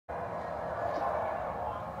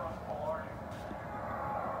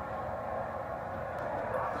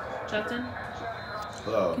Justin?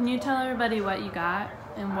 Hello. Can you tell everybody what you got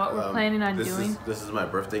and what we're planning on doing? This is my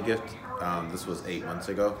birthday gift. This was 8 months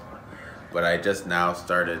ago, but I just now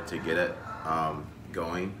started to get it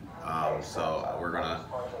going. So we're gonna,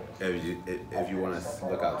 if you want to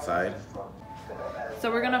look outside. So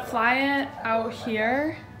we're gonna fly it out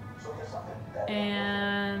here,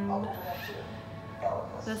 and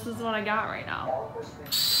this is what I got right now.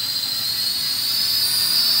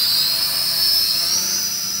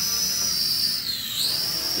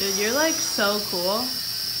 Dude, you're like so cool.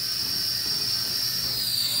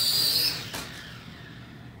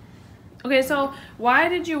 Okay, so why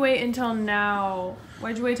did you wait until now?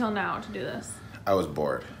 Why'd you wait till now to do this? I was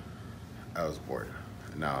bored.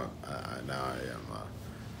 Now I am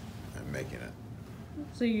I'm making it.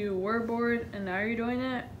 So you were bored and now you're doing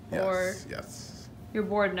it? Yes. Or Yes. you're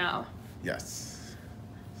bored now? Yes.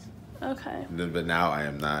 Okay. But now I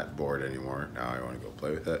am not bored anymore. Now I want to go play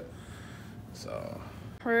with it. So.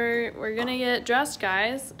 We're gonna get dressed,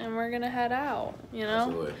 guys, and we're gonna head out, you know?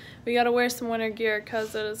 Absolutely. We gotta wear some winter gear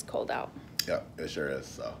because it is cold out. Yeah, it sure is,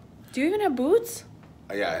 so. Do you even have boots?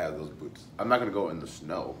 Yeah, I have those boots. I'm not gonna go in the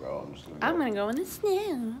snow, bro. I'm gonna go in the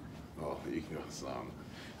snow. Oh, you can go some.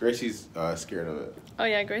 Gracie's scared of it. Oh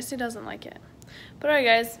yeah, Gracie doesn't like it. But alright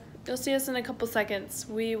guys, you'll see us in a couple seconds.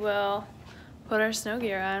 We will put our snow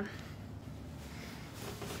gear on.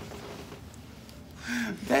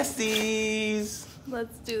 Besties!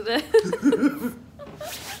 Let's do this. I'm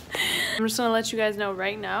just gonna let you guys know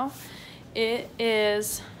right now, it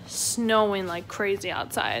is snowing like crazy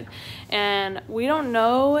outside. And we don't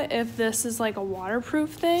know if this is like a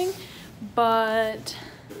waterproof thing, but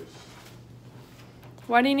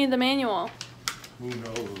why do you need the manual? Who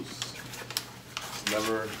knows? It's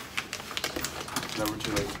never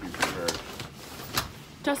too late to be prepared.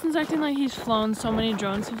 Justin's acting like he's flown so many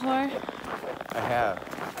drones before. I have.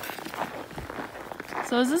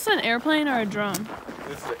 So is this an airplane or a drone?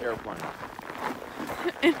 This is an airplane.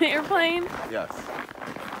 An airplane? Yes.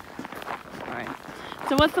 Alright.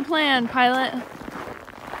 So what's the plan, pilot?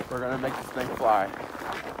 We're gonna make this thing fly.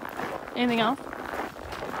 Anything else?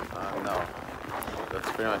 No. That's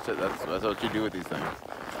pretty much it. That's what you do with these things.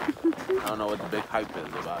 I don't know what the big hype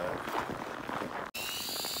is about it.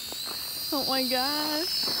 Oh my gosh.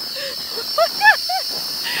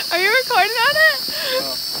 Are you recording on it?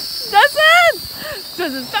 No. Justin!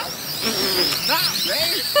 Justin, stop! Stop,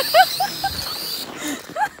 man!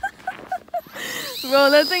 Bro,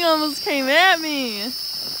 that thing almost came at me.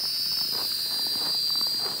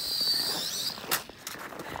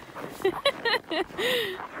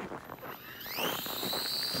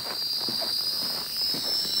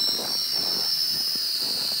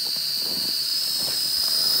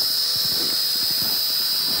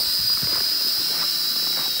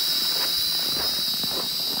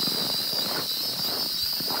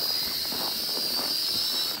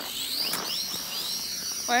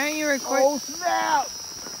 Why aren't you recording? Oh snap!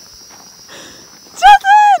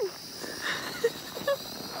 Justin!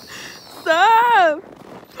 Stop!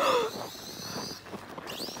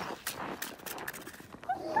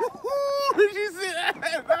 Did you see that?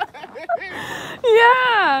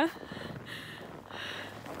 Yeah!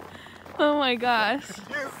 Oh my gosh.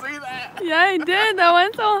 You didn't see that? Yeah, I did. That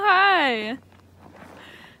went so high.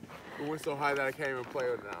 It went so high that I can't even play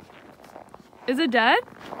with it now. Is it dead?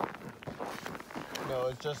 No,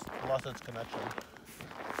 it just lost its connection.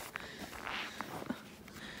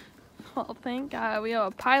 Well, thank God we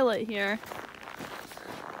have a pilot here.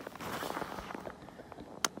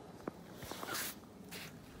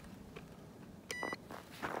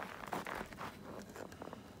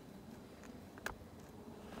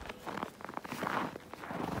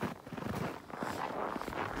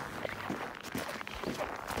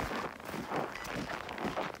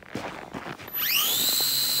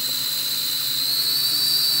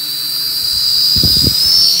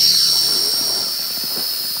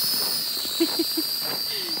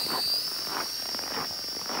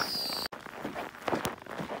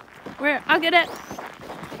 Where? I'll get it.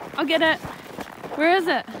 I'll get it. Where is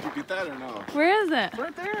it? Did you get that or no? Where is it?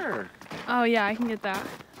 Right there. Oh yeah, I can get that.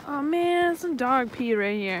 Oh man, some dog pee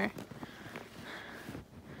right here.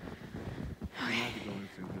 Okay.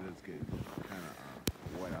 It's getting kind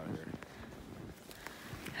of wet out here.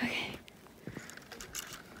 Okay.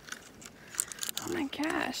 Oh my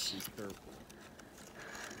gosh. It's purple.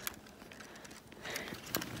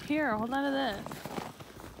 Here, hold on to this.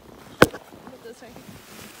 Put this right here.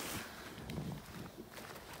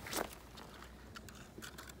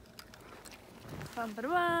 Bum, ba, da,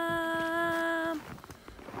 bum.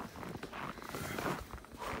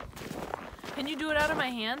 Can you do it out of my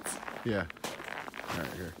hands? Yeah. All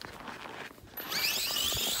right, here.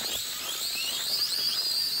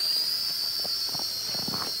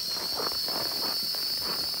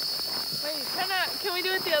 Can we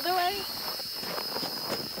do it the other way?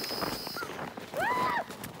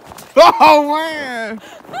 Oh man!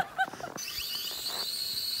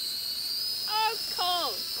 Oh, it's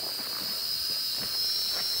cold.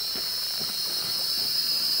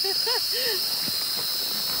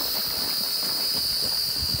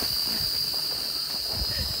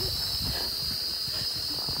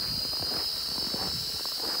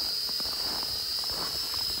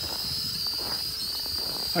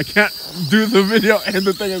 I can't do the video and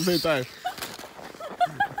the thing at the same time.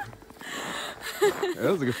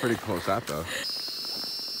 That was a pretty close shot though.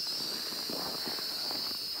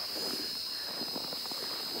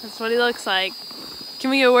 That's what he looks like. Can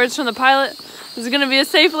we get words from the pilot? Is it gonna be a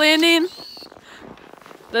safe landing?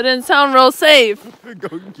 That didn't sound real safe.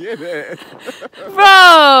 Go get it.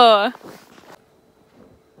 Bro!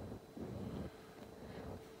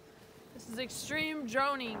 This is extreme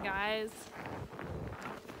droning, guys.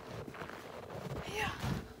 Yeah.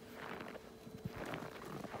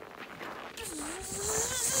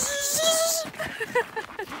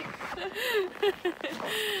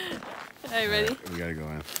 Are you ready? We gotta go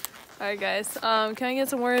in. Alright guys, can I get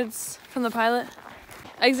some words from the pilot?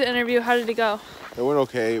 Exit interview, how did it go? It went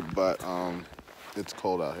okay, but it's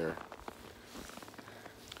cold out here.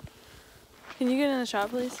 Can you get in the shot,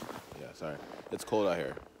 please? Yeah, sorry. It's cold out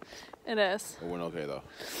here. It is. It went okay though.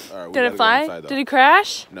 All right. Did it fly? Did it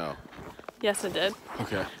crash? No. Yes, it did.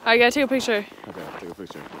 Okay. I gotta take a picture. Okay, take a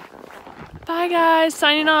picture. Bye guys,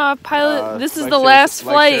 signing off. Pilot, this is like, the share, last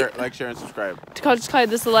flight. Like, share, and subscribe. To College Clyde,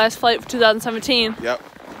 this is the last flight for 2017. Yep.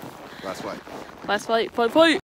 Last flight. Last flight. Flight.